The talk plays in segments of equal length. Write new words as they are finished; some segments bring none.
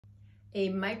A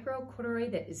micro corduroy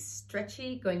that is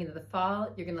stretchy going into the fall.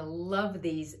 You're gonna love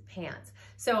these pants.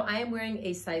 So I am wearing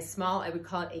a size small. I would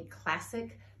call it a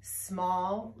classic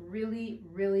small, really,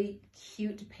 really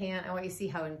cute pant. I want you to see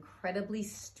how incredibly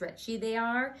stretchy they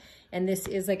are. And this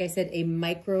is, like I said, a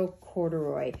micro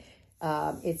corduroy.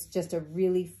 It's just a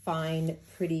really fine,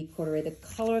 pretty corduroy. The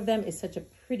color of them is such a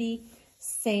pretty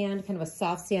sand, kind of a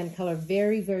soft sand color.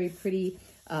 Very, very pretty.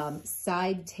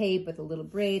 Side tape with a little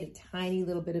braid, a tiny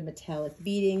little bit of metallic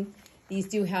beading. These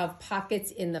do have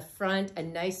pockets in the front, a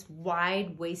nice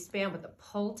wide waistband with a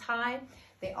pull tie.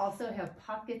 They also have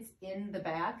pockets in the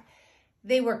back.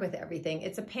 They work with everything.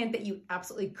 It's a pant that you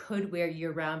absolutely could wear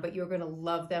year round, but you're gonna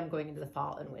love them going into the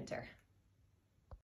fall and winter.